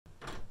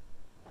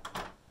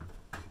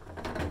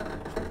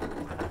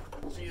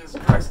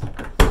Jesus Christ.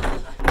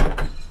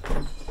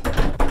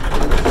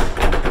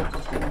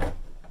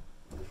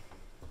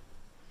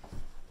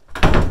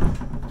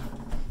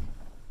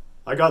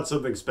 I got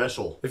something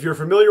special. If you're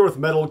familiar with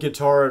metal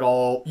guitar at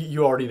all,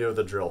 you already know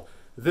the drill.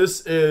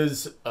 This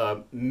is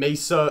a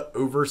Mesa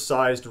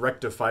oversized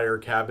rectifier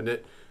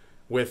cabinet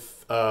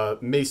with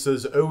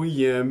Mesa's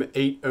OEM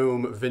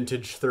 8-ohm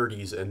vintage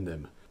 30s in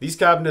them. These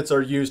cabinets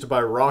are used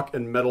by rock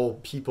and metal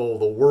people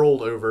the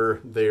world over.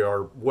 They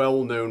are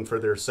well known for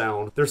their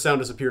sound. Their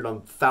sound has appeared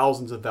on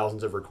thousands and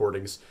thousands of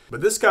recordings.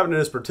 But this cabinet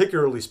is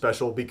particularly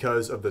special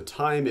because of the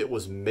time it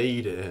was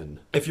made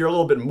in. If you're a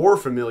little bit more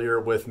familiar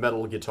with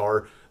metal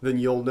guitar, then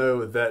you'll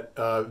know that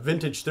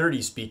vintage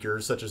 30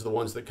 speakers, such as the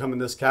ones that come in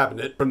this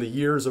cabinet, from the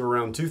years of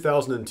around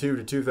 2002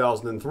 to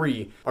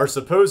 2003, are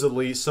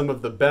supposedly some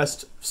of the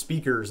best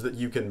speakers that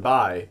you can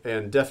buy,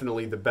 and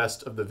definitely the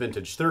best of the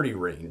vintage 30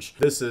 range.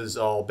 This is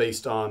all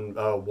based on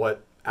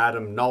what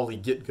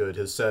Nolly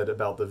has said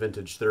about the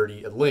vintage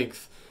 30 at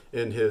length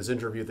in his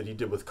interview that he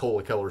did with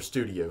Cola Keller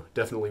Studio.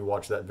 Definitely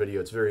watch that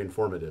video, it's very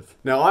informative.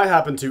 Now, I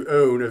happen to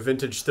own a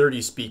vintage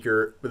 30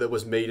 speaker that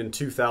was made in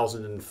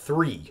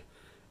 2003.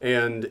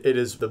 And it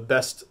is the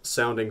best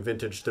sounding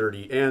vintage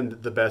 30 and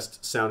the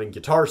best sounding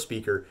guitar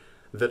speaker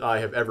that I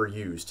have ever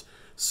used.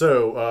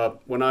 So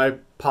when I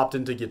popped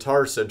into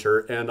Guitar Center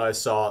and I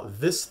saw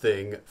this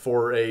thing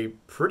for a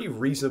pretty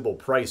reasonable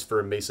price for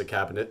a Mesa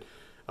cabinet,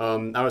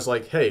 I was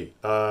like, hey,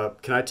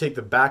 can I take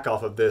the back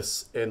off of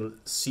this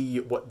and see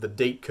what the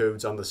date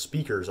codes on the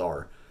speakers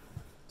are?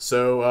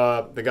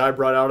 So the guy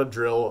brought out a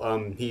drill,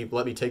 he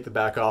let me take the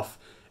back off,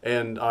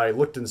 and I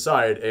looked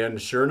inside,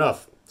 and sure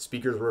enough,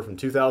 speakers were from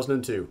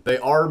 2002. They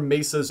are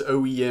Mesa's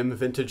OEM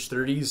Vintage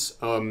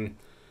 30s.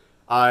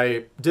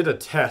 I did a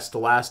test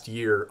last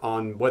year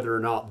on whether or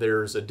not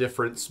there's a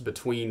difference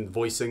between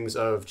voicings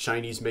of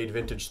Chinese-made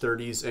Vintage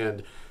 30s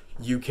and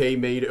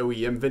UK-made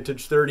OEM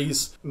Vintage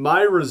 30s.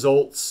 My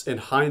results, in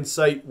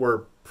hindsight,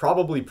 were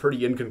probably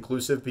pretty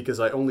inconclusive because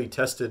I only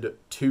tested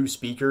 2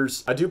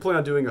 speakers. I do plan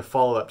on doing a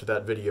follow-up to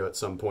that video at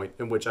some point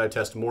in which I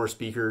test more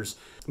speakers.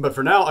 But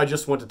for now, I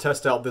just want to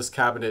test out this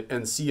cabinet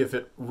and see if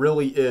it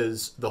really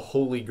is the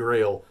holy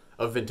grail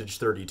of vintage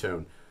 30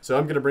 tone. So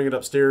I'm going to bring it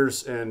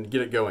upstairs and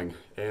get it going.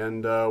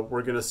 And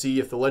we're going to see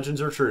if the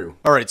legends are true.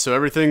 Alright, so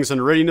everything's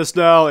in readiness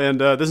now.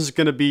 And this is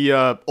going to be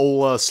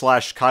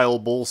Ola/Kyle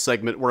Bull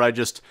segment where I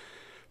just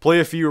play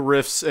a few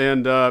riffs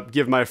and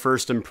give my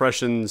first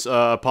impressions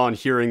upon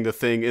hearing the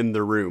thing in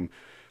the room.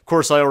 Of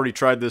course, I already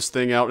tried this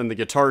thing out in the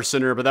Guitar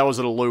Center, but that was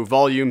at a low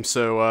volume,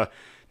 so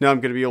now I'm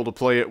going to be able to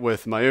play it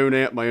with my own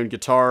amp, my own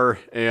guitar,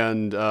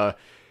 and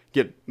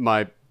get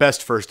my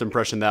best first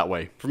impression that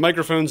way. For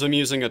microphones, I'm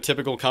using a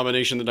typical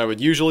combination that I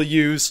would usually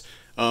use.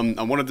 On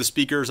one of the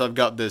speakers, I've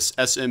got this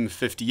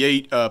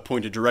SM58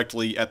 pointed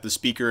directly at the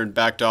speaker and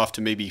backed off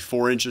to maybe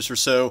 4 inches or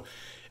so,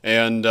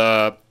 and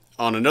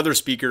on another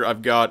speaker,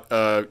 I've got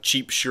a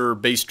cheap Shure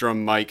bass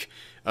drum mic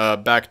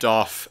backed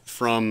off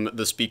from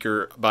the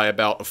speaker by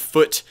about a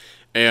foot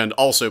and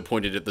also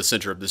pointed at the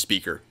center of the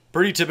speaker.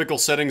 Pretty typical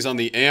settings on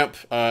the amp.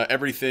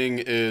 Everything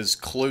is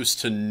close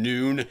to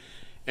noon,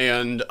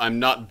 and I'm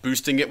not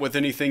boosting it with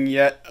anything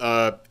yet.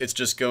 It's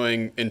just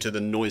going into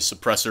the noise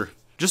suppressor.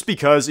 Just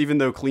because, even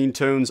though clean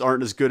tones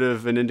aren't as good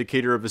of an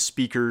indicator of a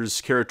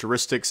speaker's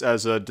characteristics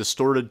as a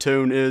distorted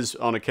tone is,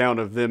 on account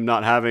of them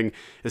not having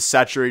as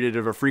saturated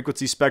of a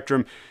frequency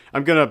spectrum,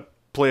 I'm gonna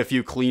play a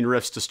few clean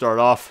riffs to start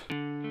off.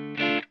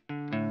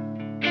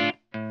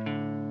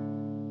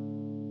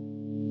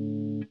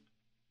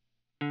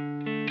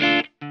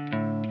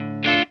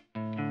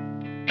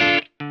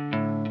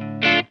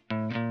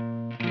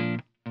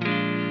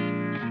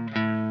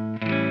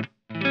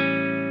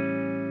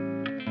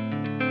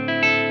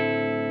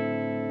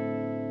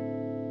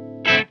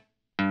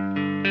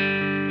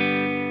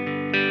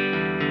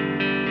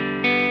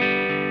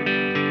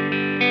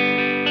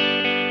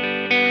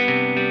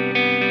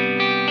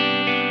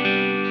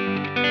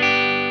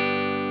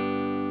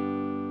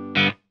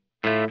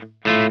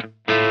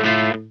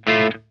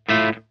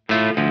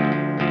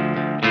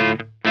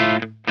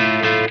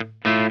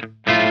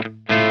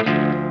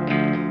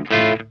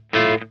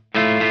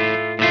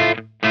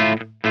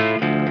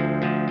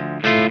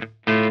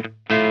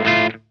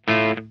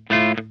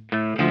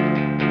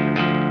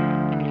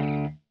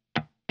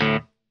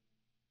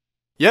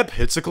 Yep,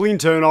 it's a clean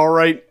tone,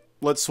 alright.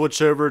 Let's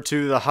switch over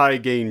to the high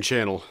gain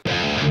channel.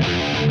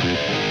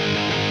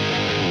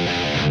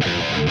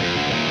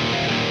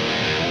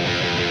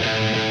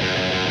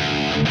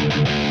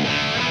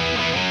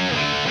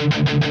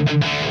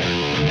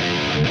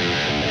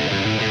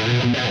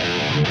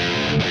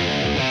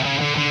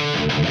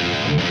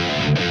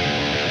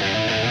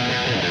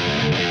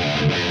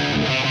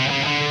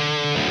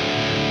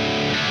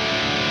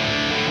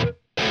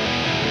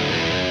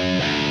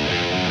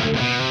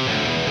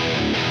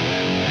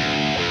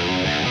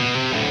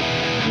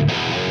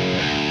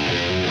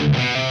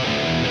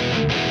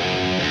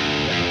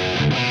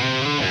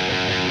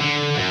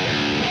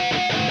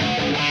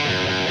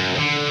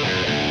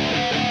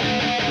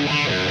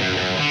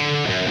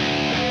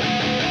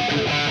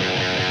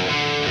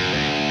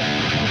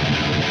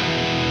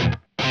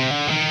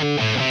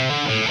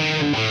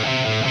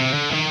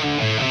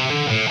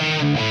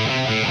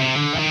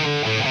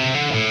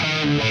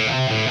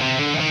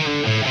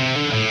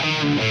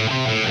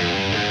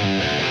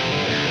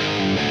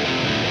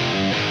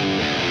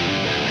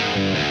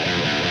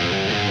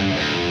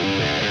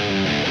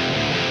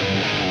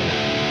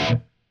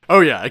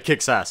 Oh yeah, it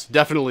kicks ass.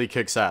 Definitely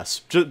kicks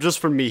ass. Just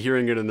from me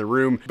hearing it in the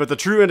room. But the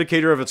true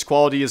indicator of its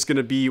quality is going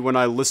to be when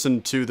I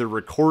listen to the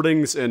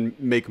recordings and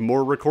make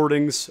more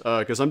recordings,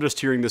 because I'm just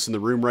hearing this in the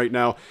room right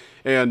now.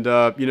 And,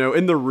 you know,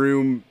 in the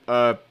room,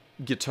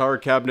 guitar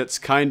cabinets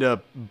kind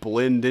of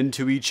blend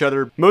into each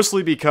other,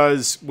 mostly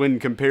because when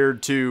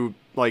compared to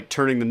like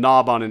turning the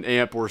knob on an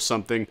amp or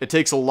something, it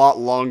takes a lot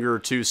longer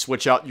to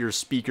switch out your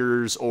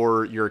speakers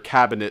or your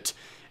cabinet,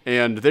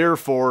 and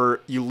therefore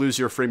you lose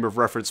your frame of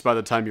reference by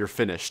the time you're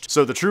finished.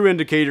 So the true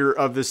indicator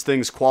of this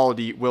thing's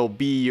quality will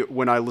be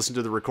when I listen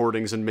to the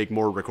recordings and make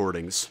more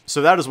recordings.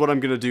 So that is what I'm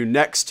going to do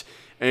next.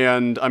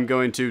 And I'm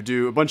going to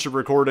do a bunch of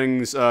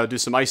recordings, do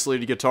some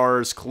isolated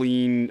guitars,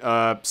 clean,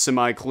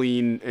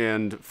 semi-clean,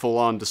 and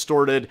full-on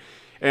distorted.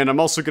 And I'm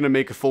also going to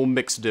make a full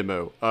mix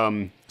demo,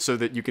 so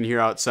that you can hear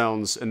how it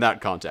sounds in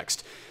that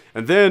context.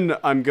 And then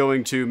I'm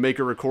going to make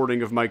a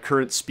recording of my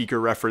current speaker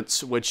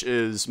reference, which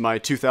is my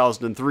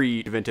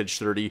 2003 Vintage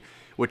 30,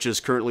 which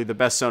is currently the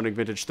best sounding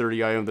Vintage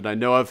 30 I own that I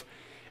know of.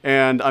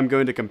 And I'm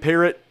going to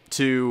compare it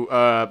to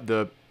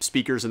the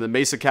speakers in the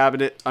Mesa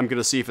cabinet. I'm going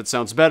to see if it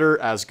sounds better,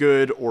 as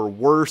good, or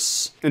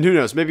worse. And who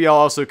knows, maybe I'll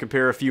also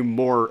compare a few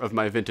more of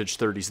my Vintage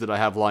 30s that I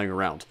have lying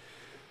around.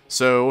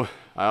 So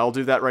I'll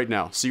do that right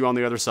now. See you on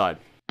the other side.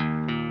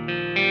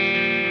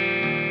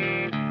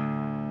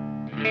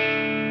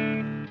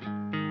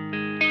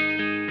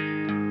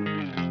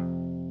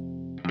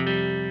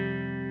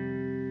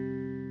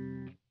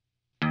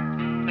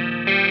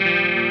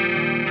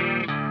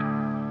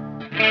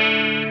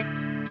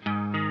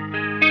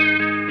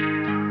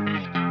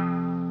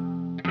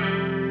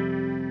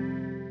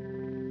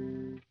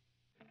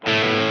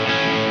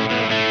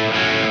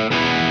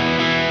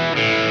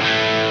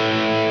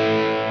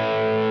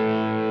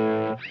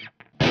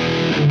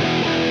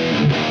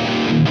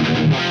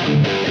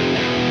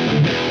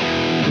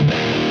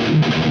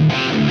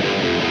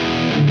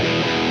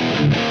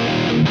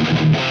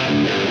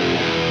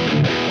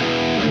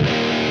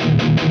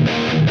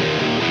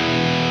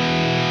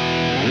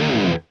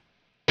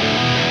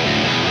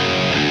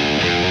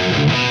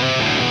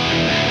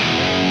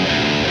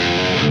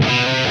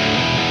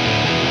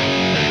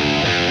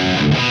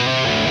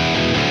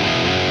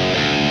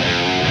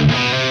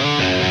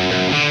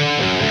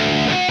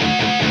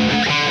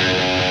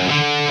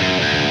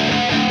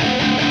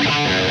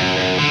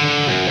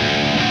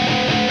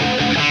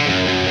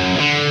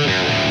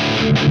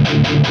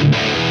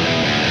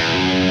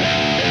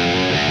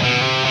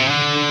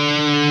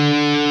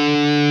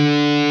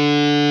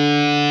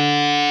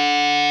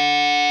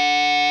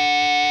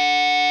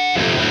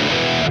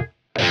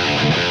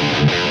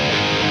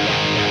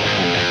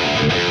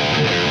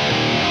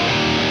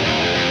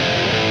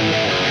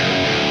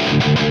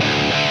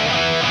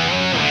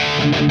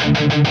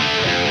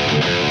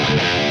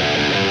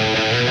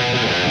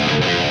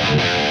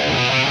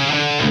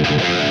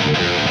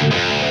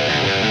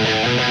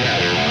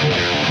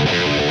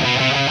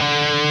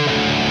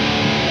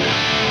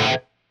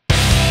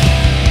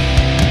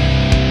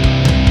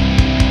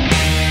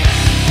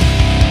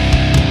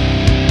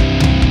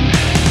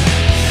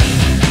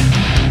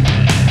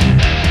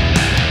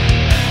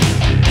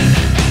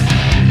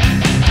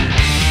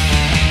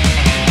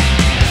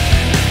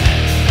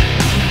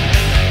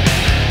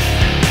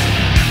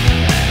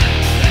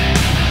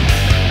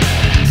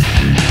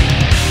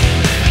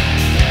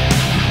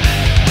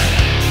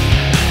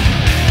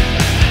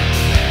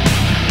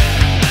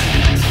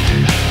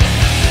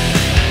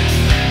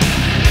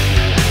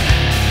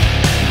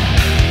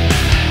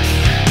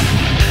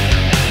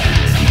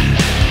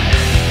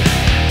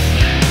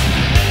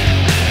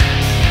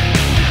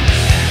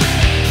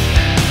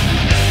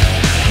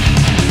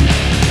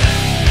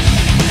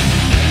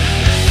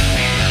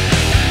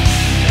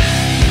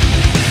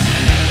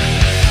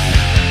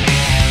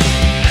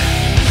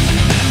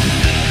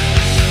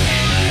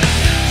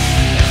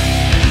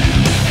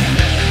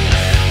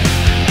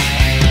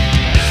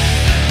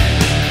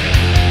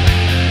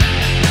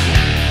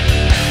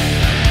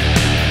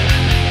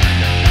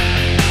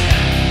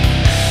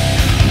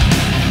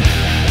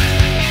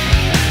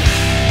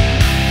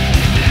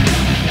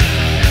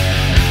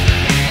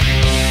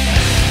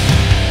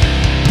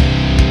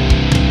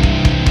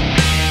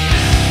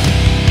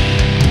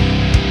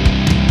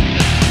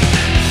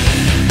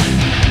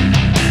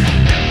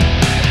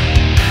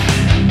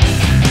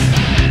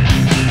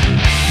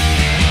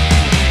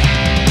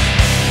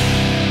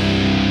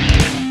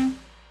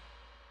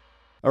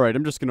 Alright,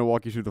 I'm just going to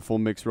walk you through the full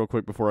mix real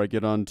quick before I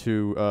get on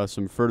to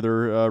some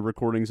further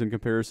recordings and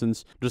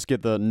comparisons. Just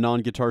get the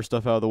non-guitar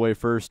stuff out of the way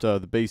first.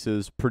 The bass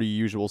is pretty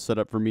usual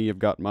setup for me. I've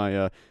got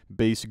my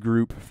bass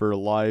group for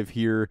live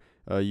here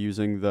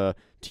using the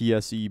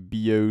TSE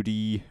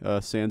BOD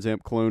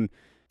SansAmp clone.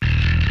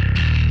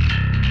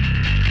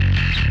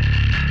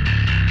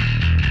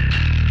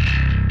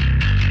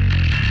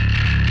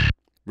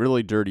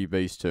 Really dirty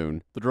bass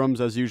tone. The drums,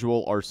 as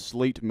usual, are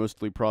Slate,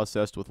 mostly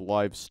processed with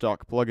live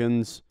stock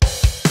plugins.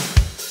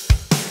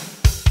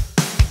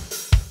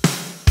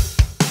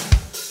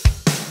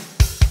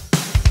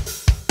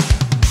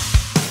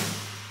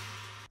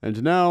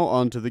 And now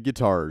onto the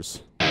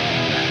guitars.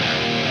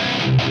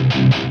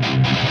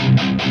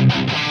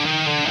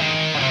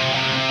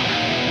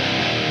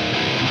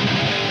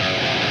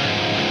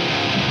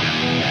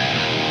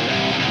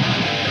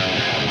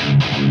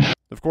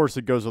 Of course,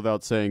 it goes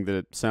without saying that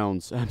it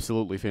sounds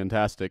absolutely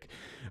fantastic.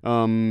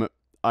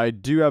 I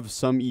do have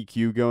some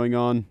EQ going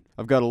on.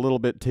 I've got a little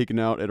bit taken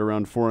out at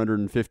around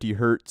 450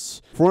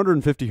 hertz.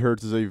 450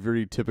 hertz is a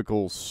very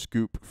typical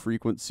scoop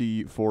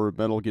frequency for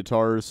metal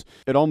guitars.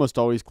 It almost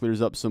always clears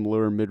up some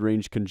lower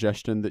mid-range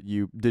congestion that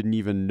you didn't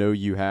even know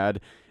you had.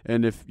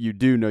 And if you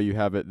do know you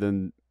have it,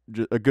 then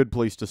a good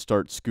place to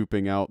start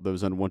scooping out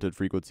those unwanted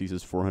frequencies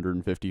is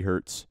 450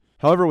 hertz.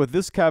 However, with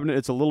this cabinet,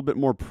 it's a little bit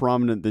more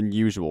prominent than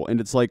usual, and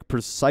it's like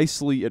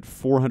precisely at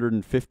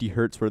 450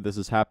 hertz where this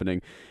is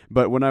happening.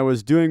 But when I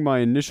was doing my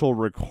initial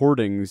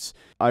recordings,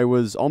 I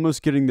was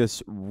almost getting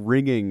this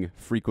ringing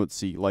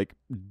frequency, like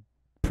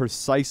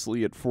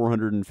precisely at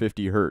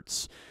 450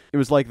 hertz. It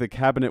was like the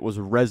cabinet was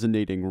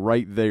resonating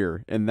right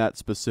there in that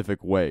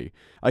specific way.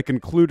 I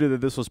concluded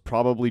that this was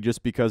probably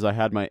just because I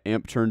had my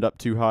amp turned up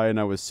too high and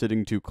I was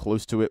sitting too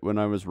close to it when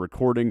I was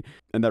recording,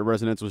 and that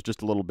resonance was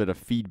just a little bit of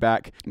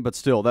feedback. But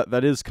still,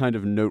 that is kind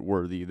of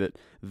noteworthy that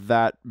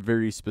that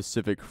very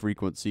specific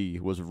frequency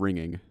was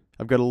ringing.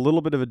 I've got a little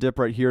bit of a dip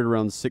right here at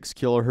around 6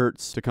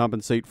 kilohertz to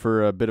compensate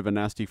for a bit of a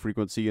nasty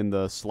frequency in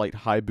the slight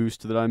high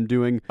boost that I'm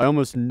doing. I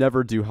almost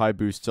never do high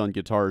boosts on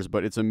guitars,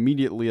 but it's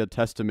immediately a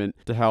testament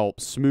to how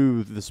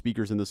smooth the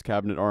speakers in this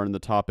cabinet are in the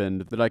top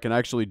end that I can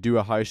actually do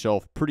a high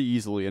shelf pretty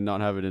easily and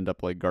not have it end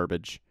up like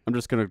garbage. I'm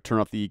just going to turn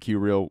off the EQ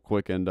real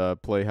quick and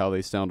play how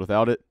they sound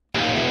without it.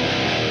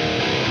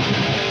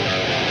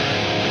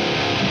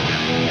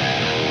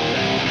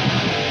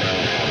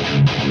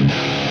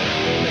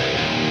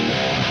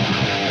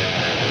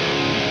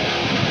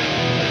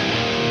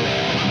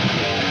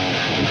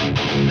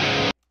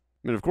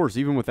 And of course,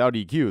 even without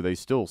EQ, they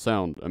still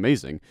sound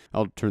amazing.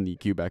 I'll turn the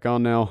EQ back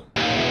on now.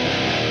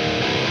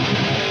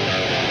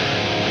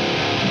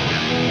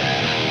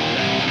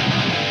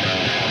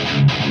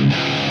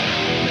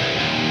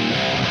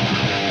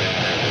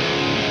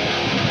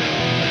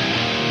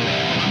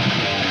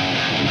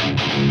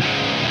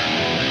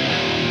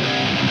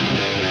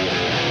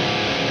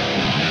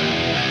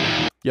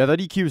 Yeah, that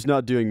EQ is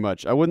not doing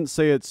much. I wouldn't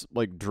say it's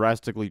like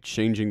drastically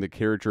changing the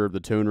character of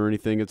the tone or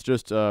anything. It's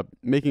just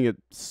making it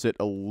sit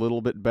a little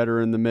bit better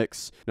in the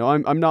mix. Now,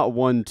 I'm not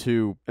one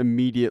to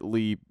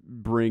immediately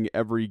bring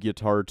every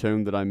guitar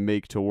tone that I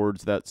make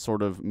towards that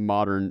sort of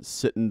modern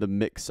sit in the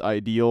mix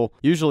ideal.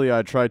 Usually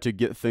I try to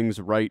get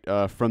things right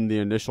from the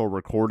initial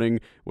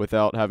recording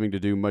without having to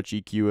do much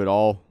EQ at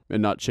all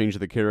and not change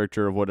the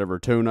character of whatever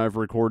tone I've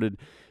recorded.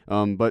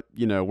 But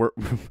you know, we're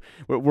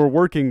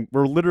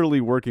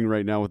literally working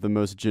right now with the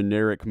most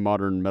generic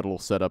modern metal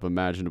setup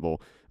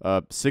imaginable.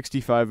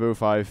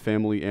 6505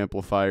 family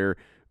amplifier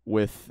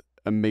with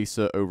a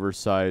Mesa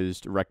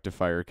oversized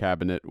rectifier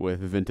cabinet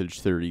with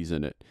vintage 30s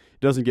in it. It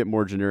doesn't get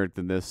more generic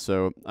than this,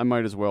 so I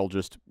might as well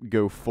just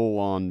go full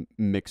on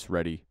mix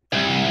ready.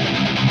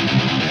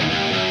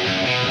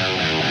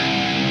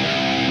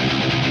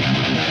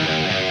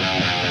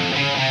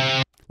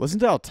 Listen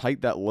to how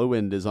tight that low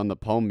end is on the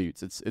palm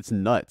mutes. It's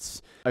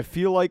nuts. I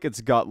feel like it's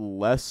got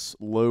less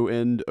low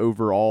end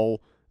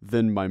overall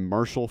than my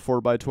Marshall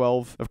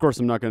 4x12. Of course,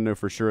 I'm not going to know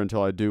for sure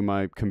until I do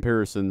my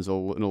comparisons in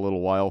a little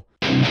while.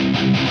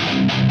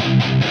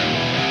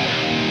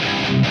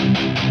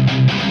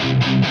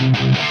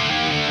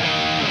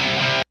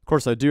 Of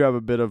course, I do have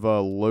a bit of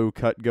a low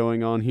cut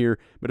going on here,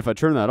 but if I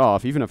turn that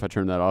off, even if I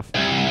turn that off,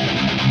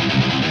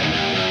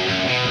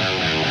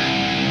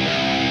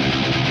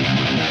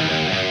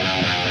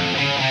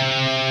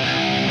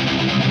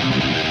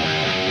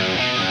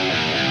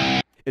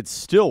 it's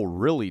still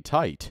really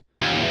tight.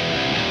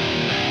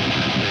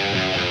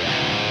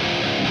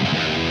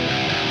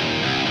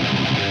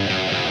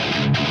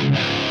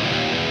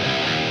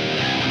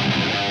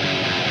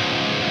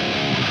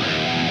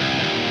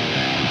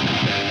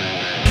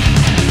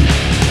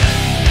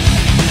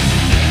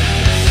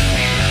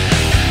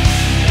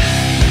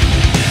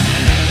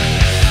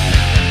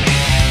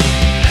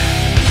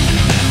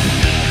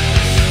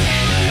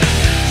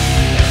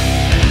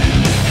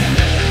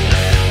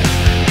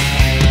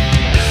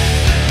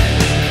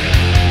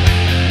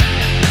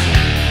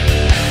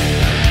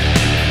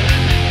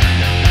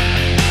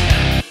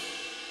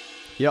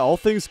 Yeah, all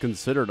things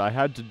considered, I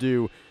had to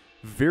do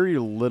very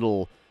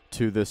little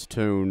to this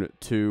tone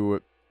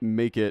to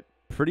make it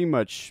pretty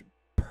much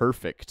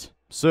perfect.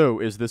 So,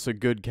 is this a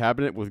good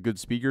cabinet with good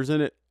speakers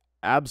in it?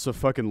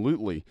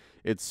 Abso-fucking-lutely.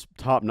 It's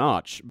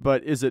top-notch.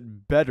 But is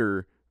it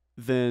better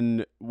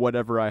than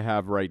whatever I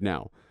have right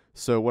now?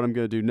 So what I'm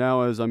going to do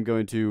now is I'm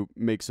going to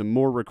make some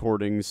more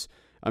recordings.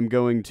 What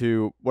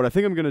I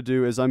think I'm going to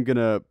do is I'm going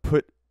to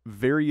put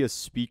various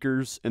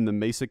speakers in the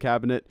Mesa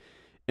cabinet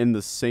in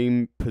the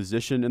same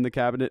position in the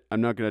cabinet.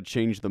 I'm not going to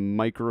change the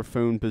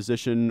microphone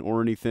position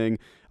or anything.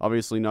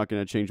 Obviously not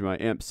going to change my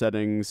amp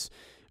settings,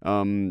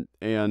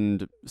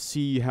 and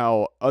see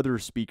how other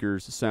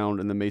speakers sound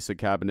in the Mesa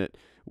cabinet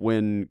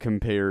when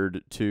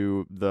compared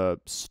to the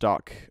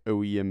stock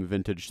OEM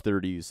Vintage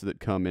 30s that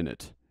come in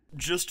it.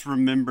 Just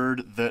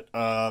remembered that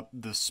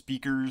the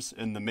speakers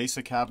in the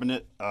Mesa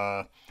cabinet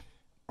are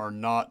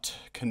not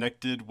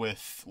connected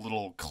with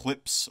little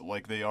clips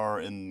like they are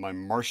in my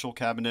Marshall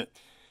cabinet.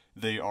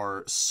 They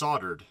are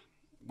soldered,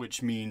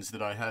 which means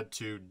that I had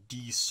to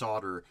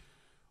desolder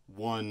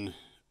one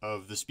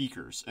of the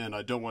speakers, and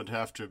I don't want to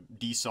have to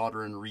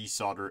desolder and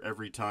resolder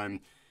every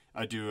time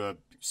I do a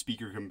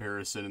speaker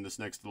comparison in this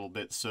next little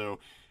bit. So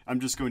I'm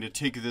just going to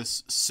take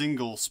this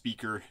single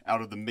speaker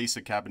out of the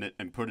Mesa cabinet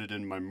and put it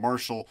in my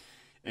Marshall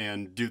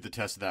and do the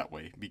test that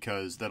way,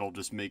 because that'll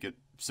just make it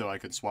so I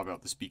can swap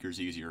out the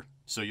speakers easier.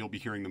 So you'll be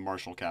hearing the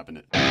Marshall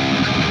cabinet.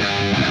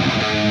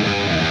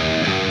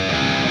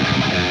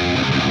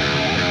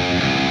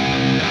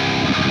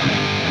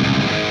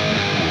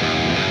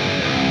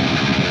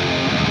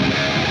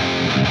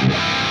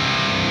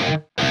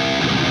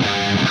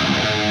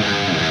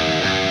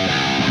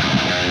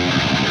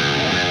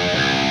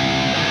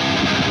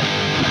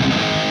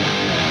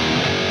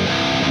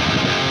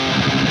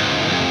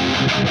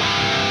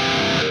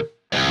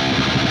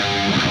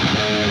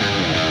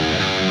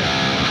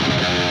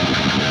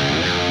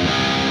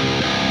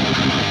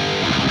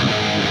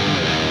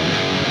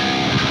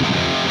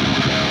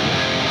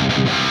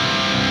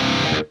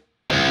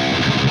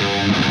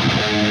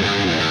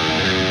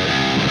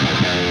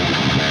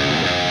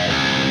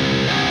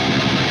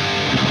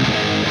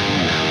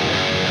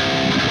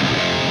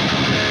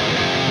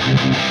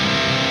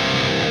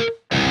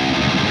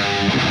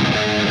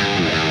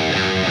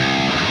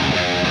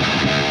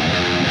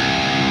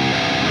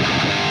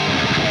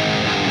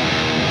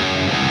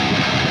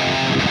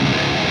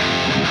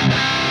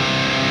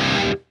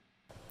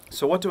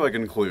 So what do I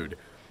conclude?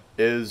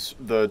 Is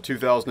the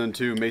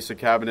 2002 Mesa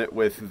cabinet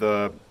with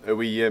the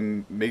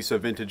OEM Mesa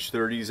Vintage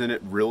 30s in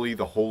it really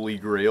the holy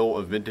grail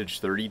of vintage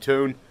 30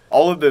 tone?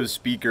 All of those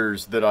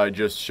speakers that I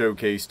just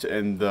showcased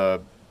in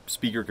the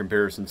speaker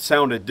comparison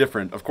sounded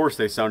different. Of course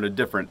they sounded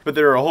different, but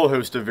there are a whole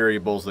host of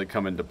variables that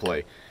come into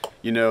play.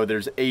 You know,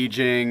 there's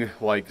aging,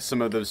 like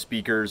some of those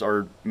speakers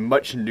are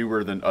much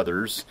newer than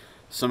others.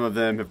 Some of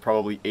them have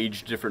probably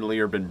aged differently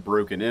or been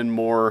broken in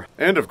more.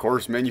 And of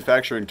course,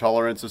 manufacturing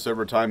tolerances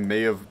over time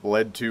may have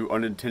led to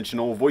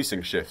unintentional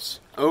voicing shifts.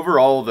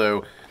 Overall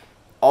though,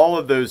 all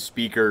of those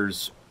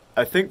speakers,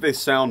 I think they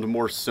sound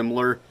more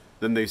similar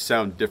than they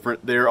sound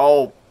different. They're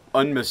all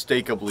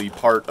unmistakably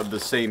part of the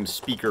same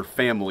speaker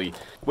family.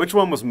 Which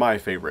one was my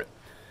favorite?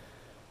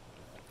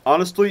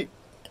 Honestly,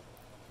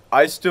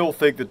 I still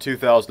think the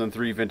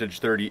 2003 Vintage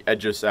 30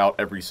 edges out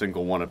every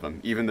single one of them,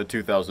 even the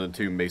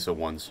 2002 Mesa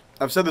ones.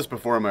 I've said this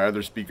before in my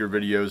other speaker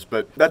videos,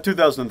 but that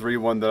 2003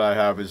 one that I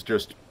have is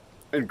just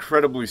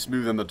incredibly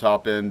smooth on the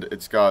top end.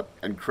 It's got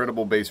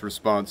incredible bass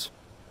response.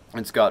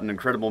 It's got an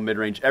incredible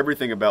mid-range.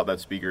 Everything about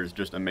that speaker is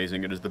just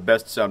amazing. It is the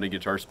best sounding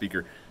guitar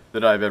speaker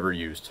that I've ever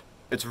used.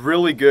 It's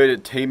really good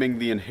at taming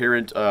the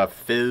inherent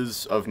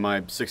fizz of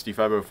my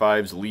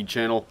 6505's lead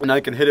channel, and I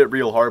can hit it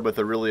real hard with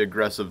a really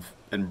aggressive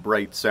and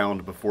bright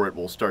sound before it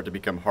will start to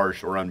become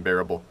harsh or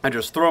unbearable. I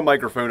just throw a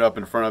microphone up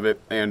in front of it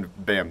and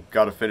bam,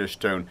 got a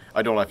finished tone.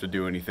 I don't have to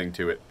do anything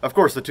to it. Of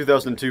course, the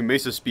 2002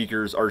 Mesa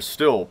speakers are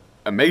still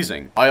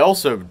amazing. I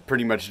also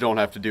pretty much don't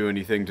have to do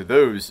anything to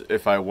those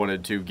if I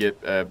wanted to get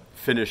a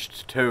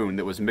finished tone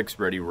that was mix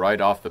ready right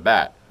off the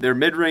bat. Their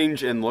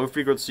mid-range and low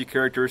frequency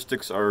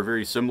characteristics are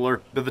very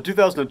similar, but the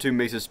 2002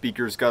 Mesa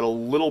speakers got a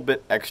little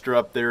bit extra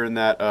up there in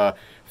that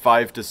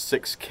 5 to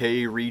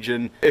 6K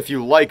region. If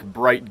you like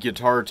bright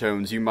guitar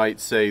tones, you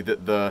might say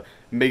that the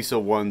Mesa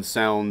one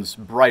sounds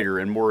brighter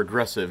and more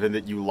aggressive and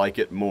that you like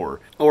it more.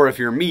 Or if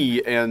you're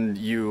me and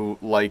you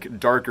like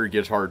darker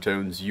guitar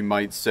tones, you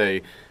might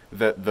say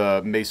that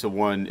the Mesa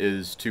one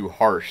is too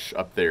harsh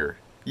up there.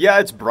 Yeah,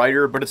 it's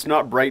brighter, but it's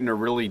not bright in a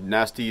really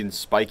nasty and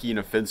spiky and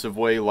offensive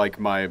way like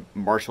my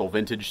Marshall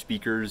Vintage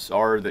speakers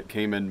are that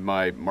came in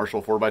my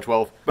Marshall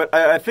 4x12. But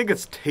I think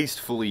it's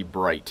tastefully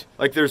bright.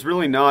 Like, there's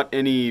really not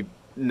any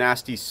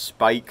nasty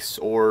spikes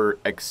or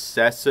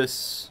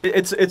excesses.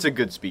 It's a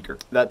good speaker.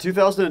 That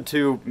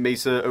 2002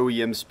 Mesa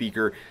OEM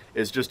speaker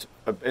is just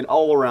an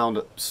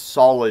all-around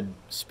solid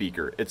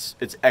speaker. It's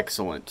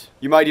excellent.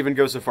 You might even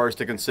go so far as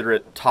to consider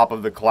it top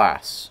of the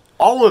class.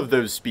 All of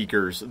those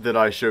speakers that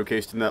I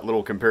showcased in that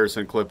little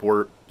comparison clip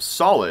were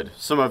solid.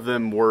 Some of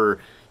them were,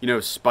 you know,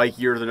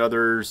 spikier than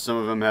others. Some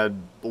of them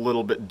had a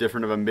little bit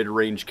different of a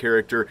mid-range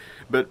character,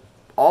 but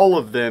all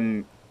of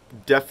them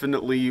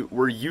definitely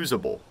were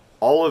usable.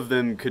 All of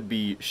them could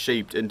be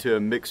shaped into a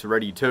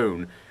mix-ready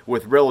tone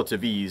with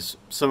relative ease.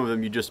 Some of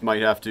them you just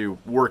might have to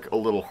work a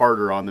little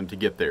harder on them to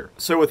get there.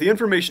 So with the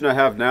information I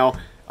have now,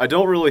 I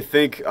don't really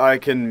think I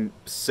can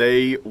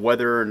say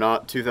whether or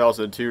not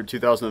 2002 or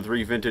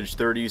 2003 Vintage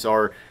 30s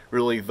are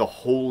really the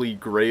holy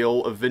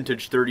grail of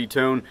vintage 30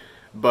 tone,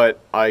 but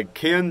I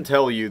can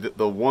tell you that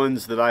the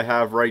ones that I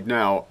have right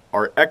now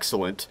are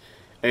excellent,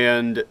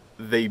 and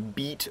they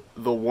beat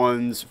the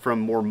ones from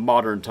more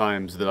modern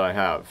times that I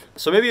have.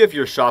 So maybe if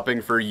you're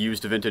shopping for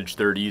used vintage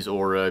 30s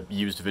or a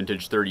used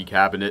vintage 30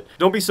 cabinet,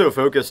 don't be so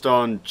focused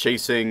on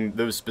chasing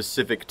those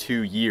specific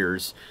 2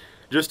 years.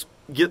 Just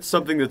get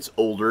something that's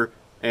older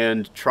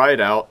and try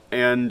it out,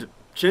 and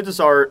chances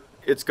are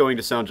it's going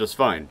to sound just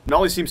fine.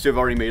 Nolly seems to have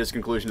already made his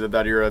conclusion that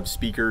that era of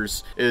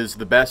speakers is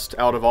the best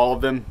out of all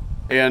of them,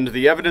 and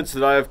the evidence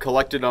that I have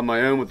collected on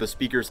my own with the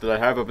speakers that I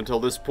have up until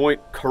this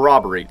point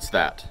corroborates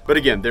that. But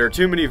again, there are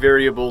too many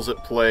variables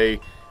at play.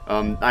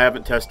 I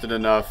haven't tested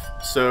enough,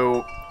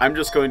 so I'm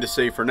just going to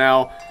say for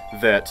now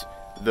that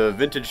the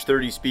vintage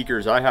 30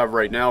 speakers I have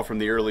right now from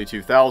the early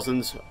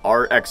 2000s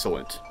are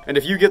excellent. And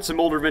if you get some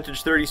older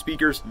vintage 30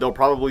 speakers, they'll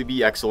probably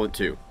be excellent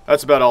too.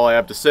 That's about all I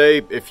have to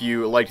say. If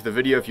you liked the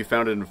video, if you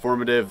found it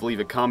informative, leave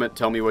a comment,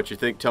 tell me what you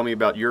think, tell me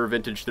about your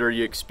vintage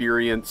 30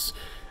 experience.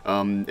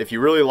 If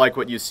you really like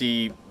what you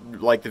see,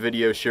 like the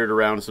video, share it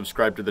around, and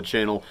subscribe to the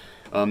channel.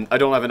 I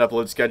don't have an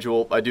upload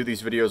schedule. I do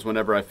these videos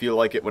whenever I feel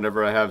like it,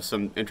 whenever I have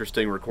some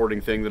interesting recording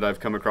thing that I've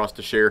come across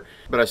to share.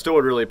 But I still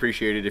would really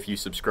appreciate it if you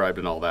subscribed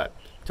and all that.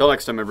 Till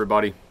next time,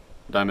 everybody.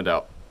 Diamond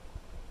out.